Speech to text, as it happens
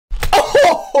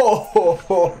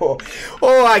Oh,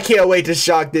 I can't wait to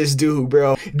shock this dude,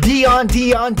 bro. Dion,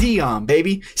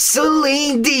 baby.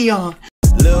 Celine Dion.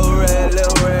 Lil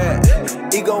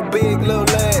red, ego big, little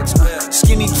legs,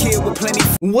 skinny kid with plenty.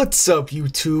 What's up,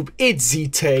 YouTube? It's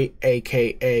ZTAY,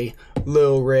 aka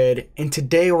Lil Red, and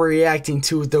today we're reacting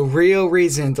to the real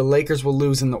reason the Lakers will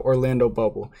lose in the Orlando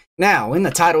bubble. Now, in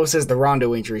the title it says the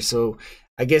Rondo injury, so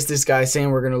I guess this guy's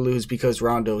saying we're gonna lose because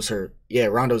Rondo's hurt. Yeah,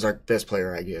 Rondo's our best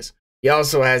player, I guess. He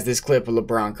also has this clip of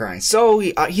LeBron crying. So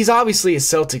he's obviously a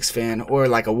Celtics fan or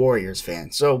like a Warriors fan.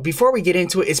 So before we get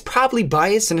into it, it's probably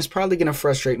biased and it's probably going to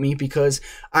frustrate me because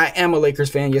I am a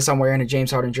Lakers fan. Yes, I'm wearing a James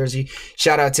Harden jersey.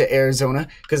 Shout out to Arizona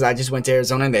because I just went to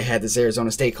Arizona and they had this Arizona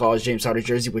State College James Harden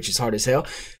jersey, which is hard as hell.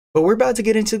 But we're about to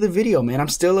get into the video, man. I'm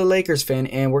still a Lakers fan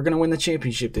and we're going to win the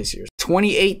championship this year.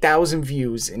 28,000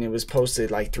 views and it was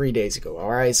posted like 3 days ago. All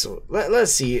right, so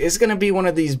let's see. It's going to be one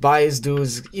of these biased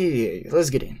dudes. Yeah, let's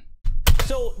get in.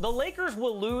 So the Lakers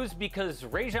will lose because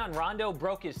Rajon Rondo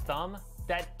broke his thumb?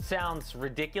 That sounds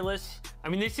ridiculous. I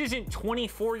mean, this isn't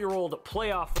 24-year-old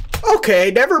playoff.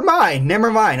 Okay, never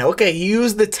mind. Okay, he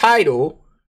used the title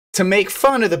to make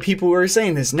fun of the people who are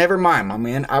saying this. Never mind, my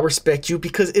man. I respect you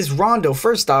because it's Rondo.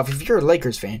 First off, if you're a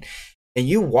Lakers fan and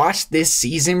you watch this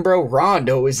season, bro,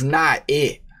 Rondo is not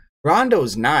it.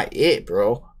 Rondo's not it,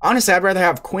 bro. Honestly, I'd rather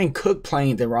have Quinn Cook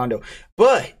playing than Rondo.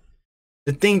 But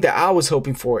the thing that I was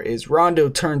hoping for is Rondo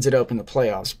turns it up in the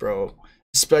playoffs, bro.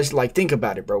 Especially, like, think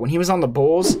about it, bro. When he was on the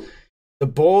Bulls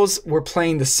were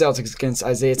playing the Celtics against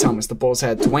Isaiah Thomas. The Bulls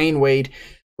had Dwayne Wade,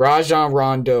 Rajon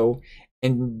Rondo,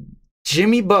 and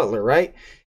Jimmy Butler, right?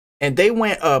 And they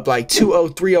went up like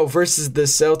 2-0, 3-0 versus the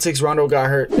Celtics. Rondo got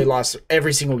hurt. They lost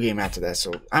every single game after that.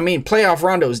 So, I mean, playoff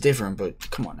Rondo is different,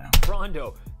 but come on now.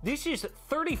 Rondo. This is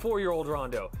 34-year-old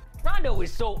Rondo. Rondo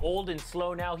is so old and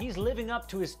slow now, he's living up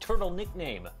to his turtle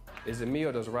nickname. Is it me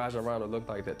or does Rajon Rondo look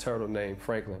like that turtle named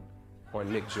Franklin or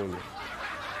Nick Jr.?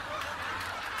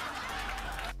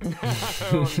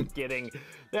 I'm kidding.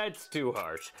 That's too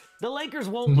harsh. The Lakers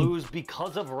won't lose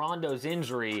because of Rondo's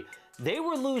injury. They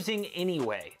were losing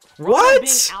anyway. Rondo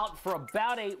being out for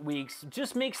about 8 weeks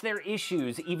just makes their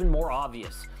issues even more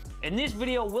obvious. In this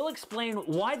video, we'll explain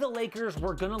why the Lakers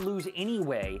were gonna lose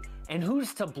anyway and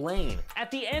who's to blame.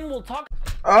 At the end, we'll talk.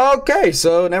 Okay,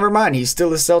 so never mind. He's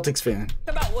still a Celtics fan.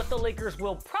 About what the Lakers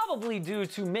will probably do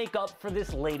to make up for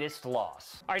this latest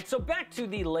loss. All right, so back to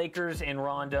the Lakers and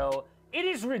Rondo. It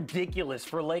is ridiculous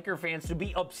for Laker fans to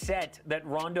be upset that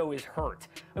Rondo is hurt.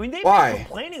 I mean, they've been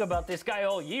complaining about this guy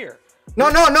all year.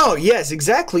 No. Yes,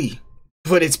 exactly.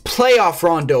 But it's playoff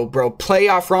Rondo, bro.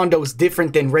 Playoff Rondo is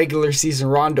different than regular season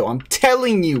Rondo. I'm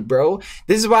telling you, bro.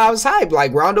 This is why I was hyped.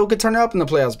 Like, Rondo could turn it up in the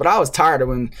playoffs, but I was tired of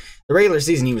when the regular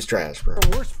season he was trash, bro.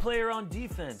 The worst player on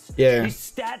defense. Yeah. His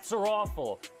stats are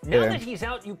awful. Now that he's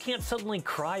out, you can't suddenly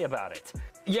cry about it.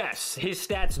 Yes, his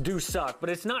stats do suck, but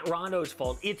it's not Rondo's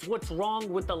fault. It's what's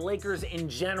wrong with the Lakers in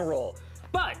general.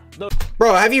 But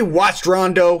bro, have you watched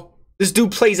Rondo? This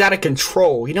dude plays out of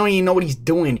control. He don't even know what he's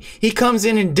doing. He comes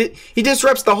in and he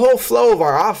disrupts the whole flow of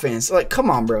our offense. Like,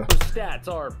 come on, bro. Those stats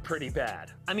are pretty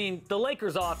bad. I mean, the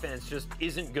Lakers' offense just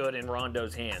isn't good in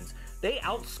Rondo's hands. They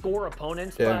outscore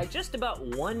opponents by just about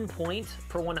 1 point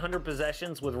per 100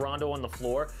 possessions with Rondo on the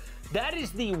floor. That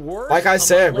is the worst. Like I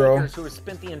said, bro. Lakers who have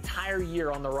spent the entire year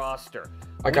on the roster.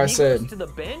 Like I said, goes to the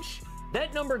bench,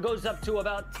 that number goes up to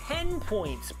about 10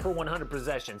 points per 100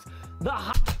 possessions.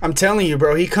 I'm telling you,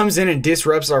 bro, he comes in and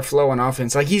disrupts our flow on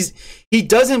offense. Like he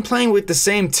doesn't play with the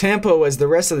same tempo as the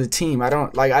rest of the team. I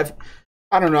don't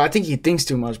know. I think he thinks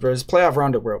too much, bro. It's playoff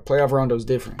Rondo, bro. Playoff Rondo's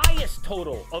different. Highest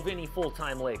total of any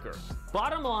full-time Laker.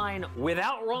 Bottom line,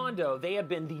 without Rondo, they have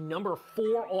been the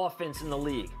 #4 offense in the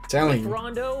league. Telling With you.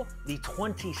 Rondo, the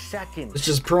 22nd. It's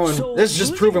just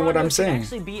proving what I'm saying.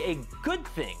 Actually be a good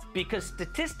thing because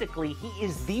statistically, he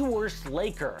is the worst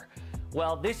Laker.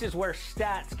 Well, this is where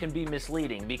stats can be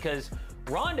misleading because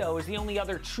Rondo is the only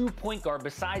other true point guard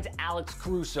besides Alex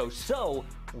Caruso. So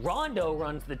Rondo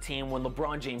runs the team when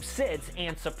LeBron James sits,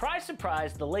 and surprise,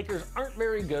 surprise, the Lakers aren't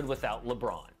very good without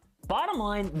LeBron. Bottom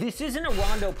line, this isn't a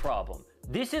Rondo problem.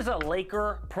 This is a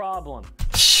Laker problem.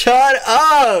 Shut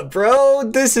up, bro.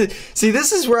 This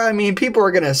is where, I mean, people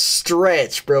are gonna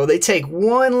stretch, bro. They take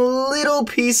one little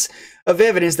piece of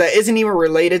evidence that isn't even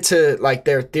related to like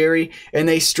their theory and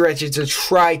they stretch it to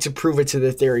try to prove it to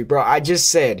the theory, bro. I just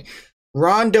said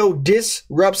Rondo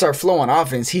disrupts our flow on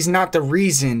offense. He's not the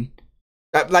reason.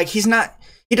 Like, he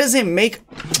doesn't make.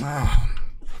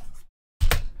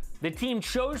 The team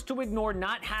chose to ignore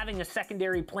not having a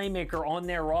secondary playmaker on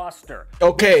their roster.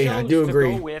 Okay, I do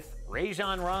agree. To go with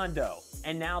Rajon Rondo,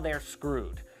 and now they're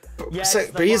screwed. Yes,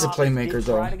 but he is a playmaker,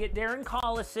 though. Try to get Darren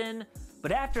Collison,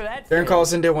 But after that, Darren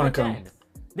Collison didn't want to come.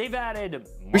 They've added.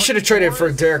 We should have traded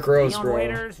for Derrick Rose, Dion bro.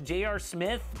 Waiters, J.R.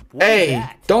 Smith. Hey,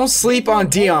 don't sleep on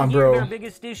Dion, bro. Their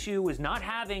biggest issue is not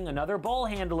having another ball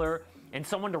handler and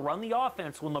someone to run the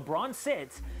offense when LeBron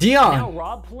sits. Dion. Now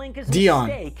Rob Pelinka's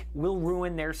mistake will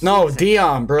ruin their season. No,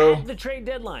 Dion, bro. At the trade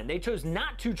deadline, they chose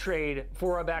not to trade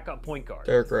for a backup point guard.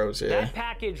 Derrick Rose, yeah. That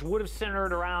package would have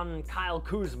centered around Kyle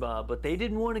Kuzma, but they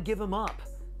didn't want to give him up.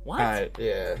 What?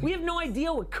 Yeah. We have no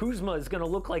idea what Kuzma is going to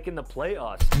look like in the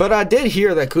playoffs. But I did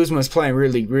hear that Kuzma is playing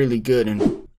really, really good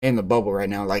in the bubble right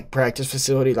now. Like, practice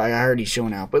facility, like, I heard he's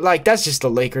showing out. But, like, that's just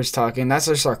the Lakers talking. That's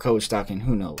just our coach talking.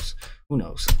 Who knows? Who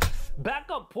knows?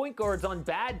 Backup point guards on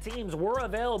bad teams were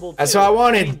available, too. That's what I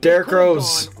wanted, Derrick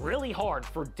Rose. Really hard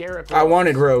for Derrick Rose. I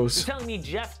wanted Rose. You're telling me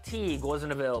Jeff Teague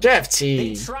wasn't available? Jeff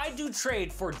Teague. They tried to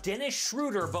trade for Dennis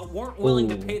Schroeder, but weren't willing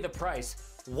to pay the price.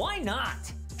 Why not?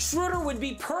 Schroeder would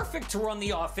be perfect to run the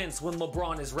offense when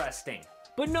LeBron is resting.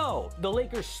 But no, the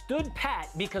Lakers stood pat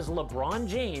because LeBron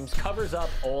James covers up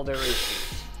all their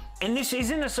issues. And this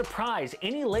isn't a surprise.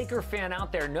 Any Laker fan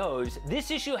out there knows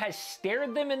this issue has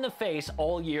stared them in the face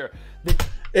all year. But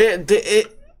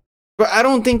I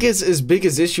don't think it's as big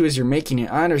as issue as you're making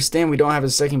it. I understand we don't have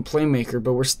a second playmaker,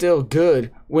 but we're still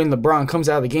good when LeBron comes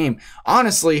out of the game.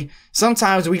 Honestly,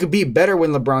 sometimes we could be better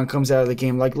when LeBron comes out of the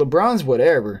game. Like, LeBron's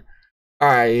whatever. All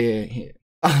right, yeah.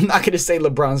 I'm not going to say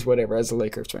LeBron's whatever as a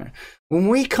Lakers fan. When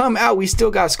we come out, we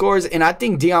still got scores, and I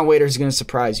think Dion Waiters is going to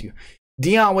surprise you.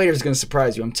 Dion Waiters is going to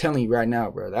surprise you. I'm telling you right now,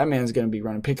 bro. That man's going to be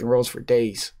running pick and rolls for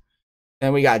days.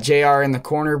 Then we got JR in the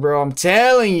corner, bro. I'm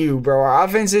telling you, bro. Our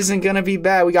offense isn't going to be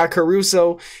bad. We got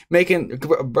Caruso making...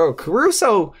 Bro,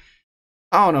 Caruso...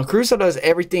 I don't know. Caruso does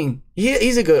everything.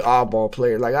 He's a good off-ball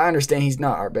player. Like, I understand he's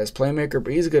not our best playmaker,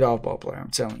 but he's a good off-ball player.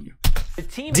 I'm telling you.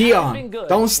 Dion.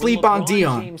 Don't sleep on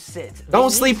Dion.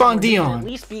 Don't sleep on Dion. At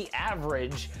least be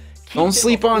average. Don't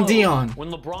sleep on Dion.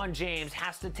 When LeBron James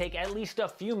has to take at least a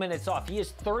few minutes off. He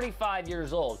is 35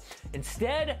 years old.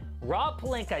 Instead, Rob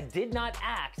Pelinka did not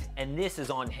act, and this is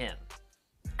on him.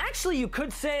 Actually, you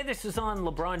could say this is on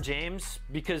LeBron James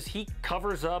because he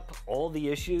covers up all the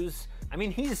issues. I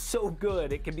mean, he's so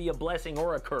good, it can be a blessing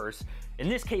or a curse. In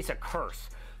this case, a curse.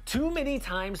 Too many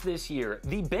times this year,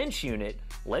 the bench unit,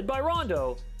 led by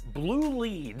Rondo, blew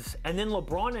leads, and then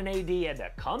LeBron and AD had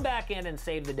to come back in and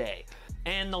save the day.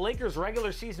 And the Lakers'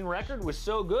 regular season record was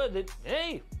so good that,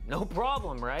 hey, no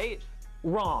problem, right?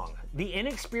 Wrong. The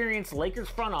inexperienced Lakers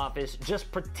front office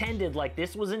just pretended like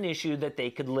this was an issue that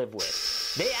they could live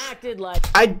with. They acted like...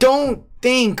 I don't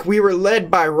think we were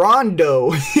led by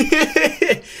Rondo.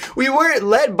 We weren't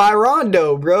led by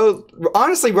Rondo, bro.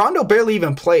 Honestly, Rondo barely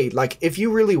even played. Like, if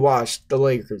you really watched the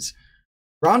Lakers,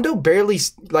 Rondo barely...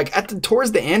 Like,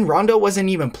 towards the end, Rondo wasn't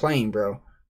even playing, bro.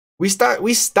 We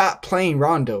stopped playing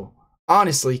Rondo.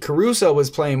 Honestly, Caruso was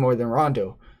playing more than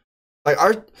Rondo. Like,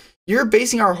 you're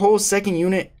basing our whole second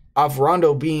unit off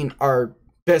Rondo being our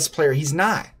best player. He's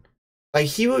not. Like,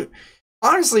 he would...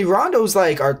 Honestly, Rondo's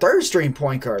like our third string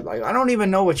point guard. Like, I don't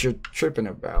even know what you're tripping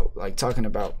about. Like, talking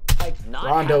about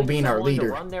Rondo being our leader.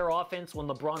 To run their offense when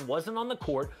LeBron wasn't on the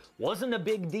court wasn't a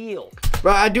big deal.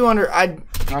 But I do I'm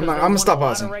gonna stop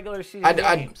pausing.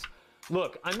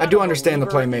 Look, I do understand the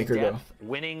playmaker though.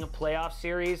 Winning a playoff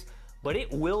series, but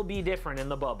it will be different in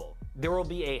the bubble. There will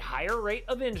be a higher rate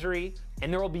of injury,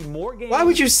 and there will be more games. Why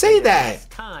would you say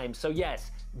that? Time. So yes,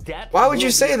 depth. Why would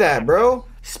you say that, bro?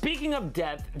 Speaking of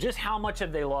depth, just how much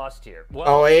have they lost here? Well,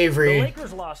 oh, Avery. The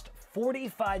Lakers lost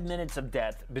 45 minutes of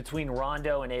depth between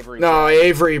Rondo and Avery. No,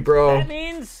 Avery, bro. That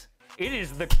means it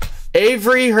is the...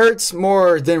 Avery hurts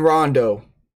more than Rondo.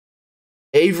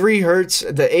 Avery hurts...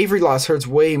 The Avery loss hurts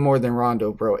way more than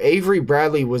Rondo, bro. Avery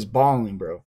Bradley was balling,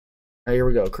 bro. All right, here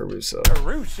we go, Caruso.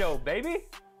 Caruso, baby.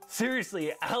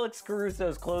 Seriously, Alex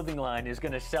Caruso's clothing line is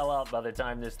going to sell out by the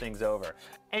time this thing's over.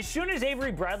 As soon as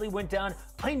Avery Bradley went down,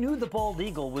 I knew the Bald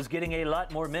Eagle was getting a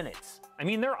lot more minutes. I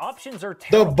mean, their options are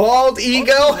terrible. The Bald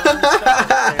Eagle?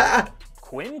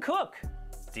 Quinn Cook,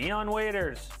 Dion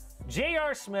Waiters,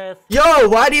 J.R. Smith. Yo,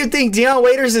 why do you think Dion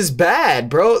Waiters is bad,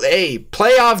 bro? Hey,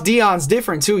 playoff Dion's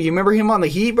different, too. You remember him on the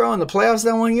Heat, bro, in the playoffs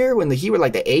that one year when the Heat were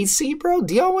like the 8th seed, bro?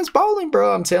 Dion was balling,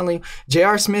 bro. I'm telling you.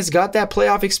 J.R. Smith's got that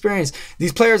playoff experience.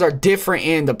 These players are different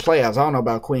in the playoffs. I don't know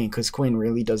about Quinn because Quinn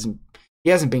really doesn't... He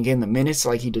hasn't been getting the minutes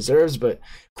like he deserves, but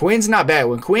Quinn's not bad.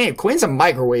 When Quinn's a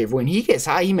microwave. When he gets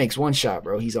high, he makes one shot,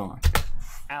 bro. He's on.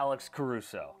 Alex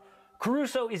Caruso.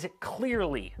 Caruso is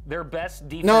clearly their best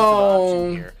defensive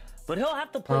option here. But he'll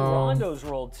have to play Rondo's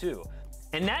role too.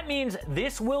 And that means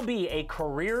this will be a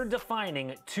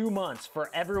career-defining 2 months for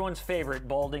everyone's favorite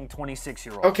balding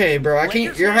 26-year-old. Okay, bro, I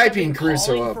can't. You're hyping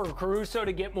Caruso up. For Caruso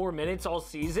to get more minutes all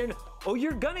season. Oh,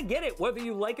 you're gonna get it whether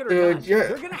you like it or Dude, not. you're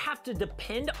You're gonna have to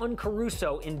depend on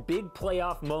Caruso in big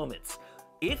playoff moments.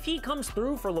 If he comes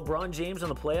through for LeBron James in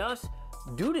the playoffs,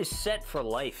 dude is set for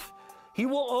life. He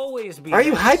will always be. Why are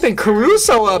you hyping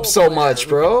Caruso up so much,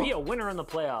 bro? Be a winner in the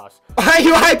playoffs. Why are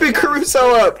you hyping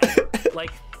Caruso up?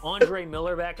 Like Andre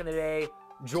Miller back in the day,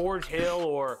 George Hill,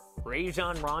 or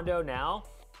Rajon Rondo now.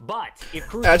 But if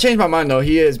Caruso, I changed my mind though.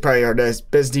 He is probably our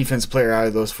best defense player out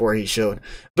of those 4 he showed.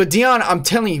 But Dion, I'm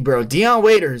telling you, bro, Dion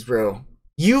Waiters, bro.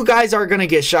 You guys are gonna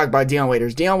get shocked by Dion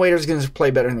Waiters. Dion Waiters is gonna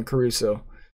play better than Caruso.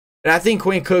 And I think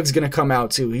Quinn Cook's gonna come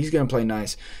out too. He's gonna play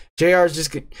nice. JR is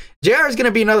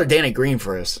gonna be another Danny Green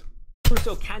for us.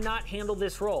 Caruso cannot handle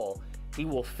this role. He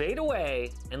will fade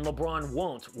away, and LeBron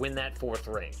won't win that 4th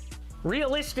ring.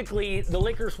 Realistically, the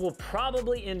Lakers will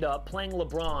probably end up playing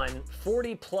LeBron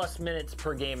 40+ minutes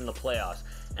per game in the playoffs.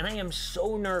 And I am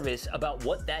so nervous about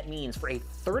what that means for a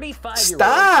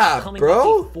 35-year-old coming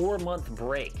off a 4-month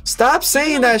break. Stop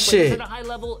saying that shit. At a high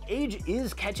level, age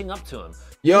is catching up to him.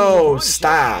 Yo, LeBron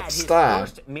stop. His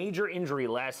first major injury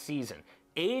last season.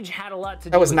 Age had a lot to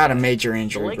do. That was with not it. a major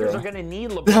injury, the Lakers bro. are going to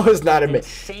need LeBron. That was not a major.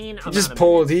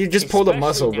 He just pulled a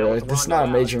muscle, bro. It's not a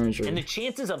major injury. And the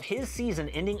chances of his season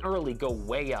ending early go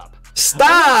way up.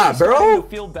 Stop, bro. I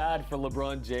feel bad for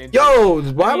LeBron James. Yo,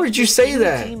 why would you say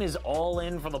that? The team is all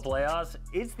in for the playoffs.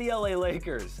 It's the LA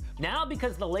Lakers. Now,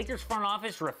 because the Lakers front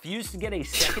office refused to get a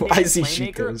secondary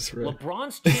playmaker,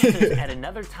 LeBron's chances at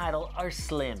another title are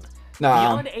slim.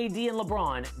 Beyond AD and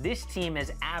LeBron, this team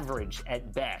is average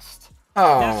at best.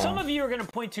 Now, some of you are going to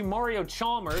point to Mario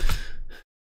Chalmers.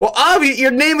 Well, obviously, you're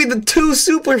naming the 2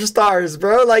 superstars,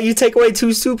 bro. Like, you take away 2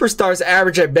 superstars,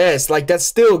 average at best. Like, that's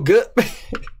still good.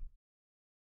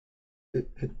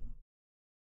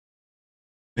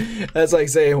 That's like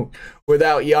saying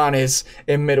without Giannis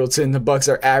and Middleton, the Bucks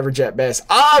are average at best.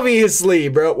 Obviously,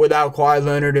 bro, without Kawhi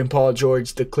Leonard and Paul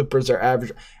George, the Clippers are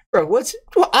average. Bro, well,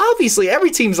 obviously,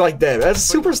 every team's like that.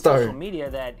 That's a superstar. Social media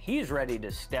that he's ready to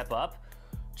step up.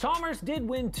 Chalmers did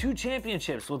win 2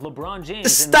 championships with LeBron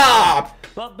James. Stop!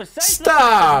 But besides the fact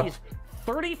that he's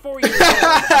 34 years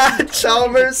old,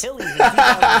 Chalmers.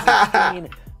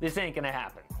 This ain't gonna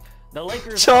happen. The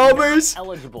Lakers Chalmers are not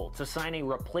eligible to sign a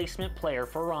replacement player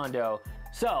for Rondo,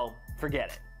 so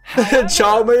forget it. However,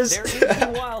 Chalmers. There is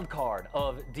the wild card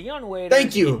of Dion Waiters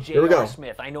Thank you. and Here we go. J.R.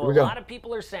 Smith. I know a lot of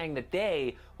people are saying that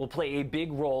they will play a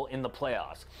big role in the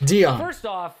playoffs. Dion. First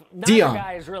off, neither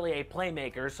guy is really a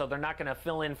playmaker, so they're not going to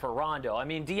fill in for Rondo. I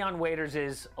mean, Dion Waiters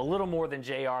is a little more than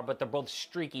JR, but they're both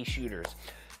streaky shooters.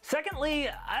 Secondly,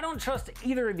 I don't trust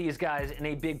either of these guys in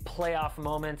a big playoff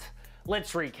moment.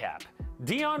 Let's recap.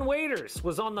 Dion Waiters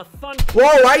was on the Thunder.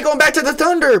 Whoa, why are you going back to the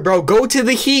Thunder, bro? Go to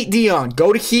the Heat, Dion.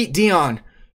 Go to Heat, Dion.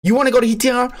 You want to go to Heat,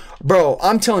 Dion? Bro,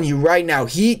 I'm telling you right now,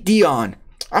 Heat, Dion.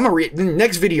 The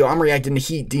next video, I'm reacting to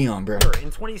Heat, Dion, bro.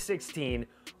 In 2016,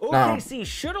 OKC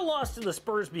should have lost to the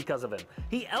Spurs because of him.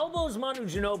 He elbows Manu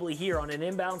Ginobili here on an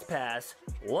inbounds pass.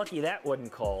 Lucky that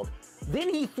wasn't called.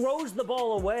 Then he throws the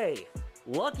ball away.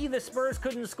 Lucky the Spurs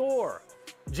couldn't score.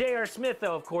 J.R. Smith,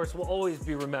 though, of course, will always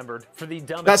be remembered for the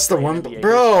dumbest. That's the one,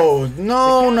 bro.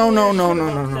 No.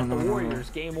 The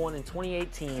Warriors game 1 in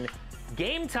 2018.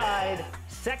 Game tied,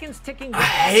 seconds ticking down. I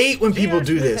hate when people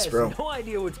do this, bro. No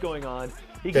idea what's going on.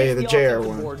 He Okay, gets the JR offensive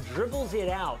one. board, dribbles it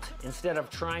out instead of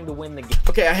trying to win the game.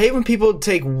 Okay, I hate when people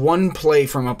take one play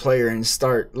from a player and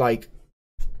start like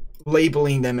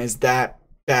labeling them as that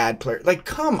bad player. Like,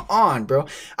 come on, bro.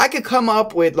 I could come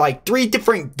up with like 3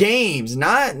 different games,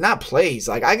 not plays.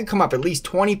 Like, I could come up at least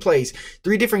 20 plays,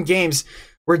 3 different games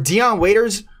where Dion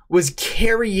Waiters was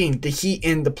carrying the Heat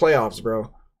in the playoffs, bro.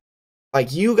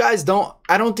 Like, you guys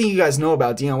I don't think you guys know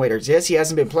about Dion Waiters. Yes, he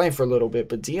hasn't been playing for a little bit,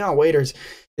 but Dion Waiters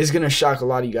is going to shock a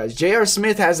lot of you guys. J.R.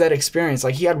 Smith has that experience.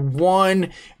 Like, he had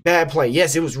 1 bad play.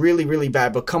 Yes, it was really, really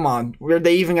bad, but come on. Were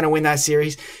they even going to win that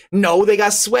series? No, they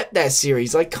got swept that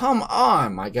series. Like, come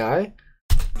on, my guy.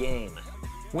 Game.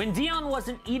 When Dion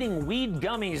wasn't eating weed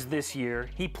gummies this year,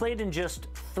 he played in just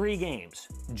 3 games.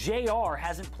 JR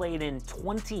hasn't played in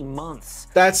 20 months.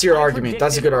 That's your argument.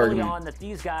 That's a good argument. On that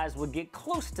these guys would get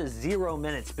close to 0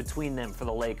 minutes between them for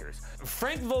the Lakers.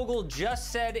 Frank Vogel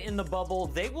just said in the bubble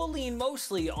they will lean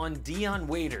mostly on Dion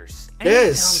Waiters. And he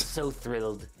sounds so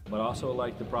thrilled. But I also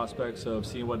like the prospects of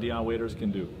seeing what Dion Waiters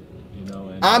can do. You know,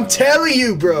 and, I'm telling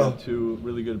you, bro. 2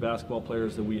 really good basketball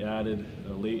players that we added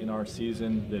late in our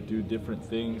season that do different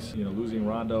things. You know, losing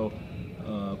Rondo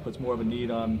puts more of a need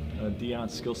on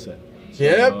Dion's skill set.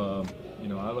 So, you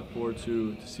know, I look forward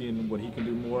to seeing what he can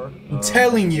do more. I'm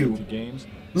telling you. Games.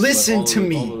 Listen to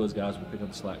me. All of those guys will pick up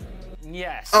the slack.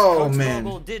 Yes. Oh, Coach man.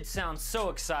 Vogel did sound so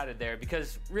excited there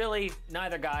because really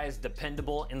neither guy is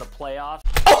dependable in the playoffs.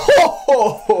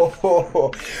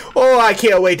 Oh, I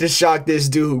can't wait to shock this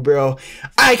dude, bro.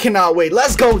 I cannot wait.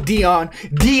 Let's go, Dion.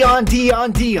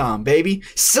 Dion, baby.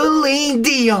 Celine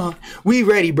Dion. We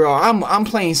ready, bro. I'm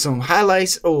playing some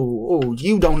highlights. Oh,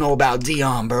 you don't know about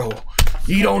Dion, bro.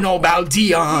 You don't know about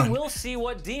Dion. We'll see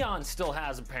what Dion still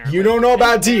has, apparently. You don't know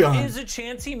about Dion. There is a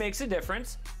chance he makes a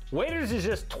difference. Waiters is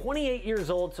just 28 years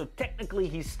old, so technically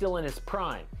he's still in his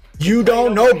prime. You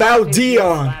don't know about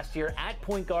Dion. Last year at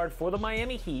point guard for the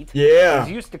Miami Heat. Yeah.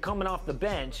 He's used to coming off the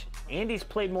bench, and he's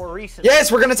played more recently.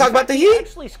 Yes, we're going to talk about the He Heat.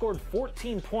 actually scored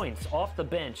 14 points off the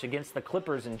bench against the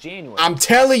Clippers in January. I'm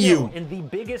telling you. In the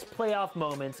biggest playoff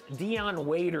moments, Dion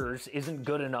Waiters isn't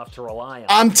good enough to rely on.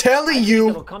 I'm telling It'll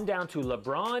you. come down to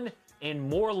LeBron and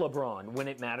more LeBron when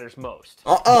it matters most.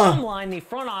 Uh-uh. Bottom line, the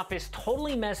front office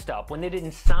totally messed up when they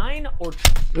didn't sign or...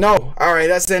 No. All right,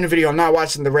 that's the end of the video. I'm not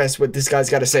watching the rest what this guy's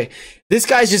got to say. This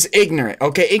guy's just ignorant,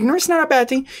 okay? Ignorant's not a bad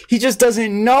thing. He just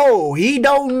doesn't know. He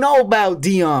don't know about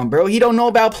Dion, bro. He don't know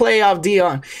about playoff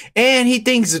Dion. And he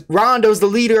thinks Rondo's the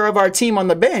leader of our team on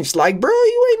the bench. Like, bro,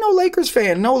 you ain't no Lakers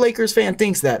fan. No Lakers fan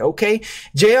thinks that, okay?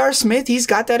 J.R. Smith, he's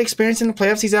got that experience in the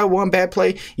playoffs. He's had one bad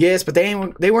play. Yes, but they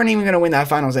weren't even going to win that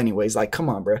finals anyways. Like, come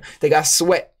on, bro. They got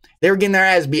sweat. They were getting their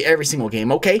ass beat every single game,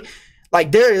 okay?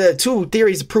 Like, the two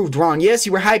theories proved wrong. Yes,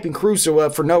 you were hyping Caruso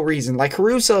up for no reason. Like,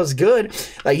 Caruso's good.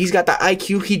 Like, he's got the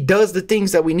IQ. He does the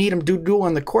things that we need him to do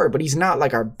on the court, but he's not,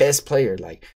 like, our best player.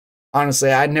 Like, honestly,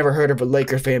 I never heard of a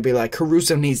Laker fan be like,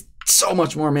 Caruso needs so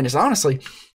much more minutes. Honestly,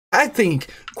 I think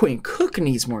Quinn Cook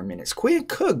needs more minutes. Quinn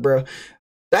Cook, bro.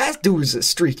 That dude is a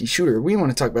streaky shooter. We want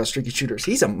to talk about streaky shooters.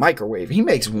 He's a microwave. He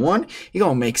makes one, he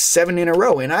gonna make 7 in a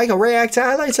row. And I can react to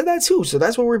highlights of that too. So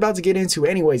that's what we're about to get into.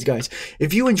 Anyways, guys,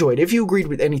 if you enjoyed, if you agreed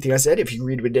with anything I said, if you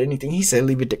agreed with anything he said,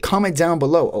 leave it to comment down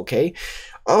below, okay?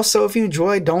 Also, if you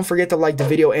enjoyed, don't forget to like the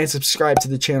video and subscribe to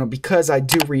the channel because I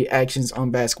do reactions on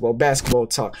basketball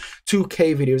talk,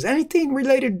 2K videos, anything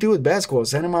related to do with basketball.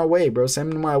 Send them my way, bro.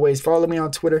 Send them my ways. Follow me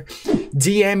on Twitter.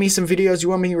 DM me some videos you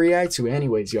want me to react to.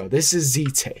 Anyways, yo, this is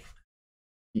ZTAY.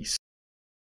 Peace.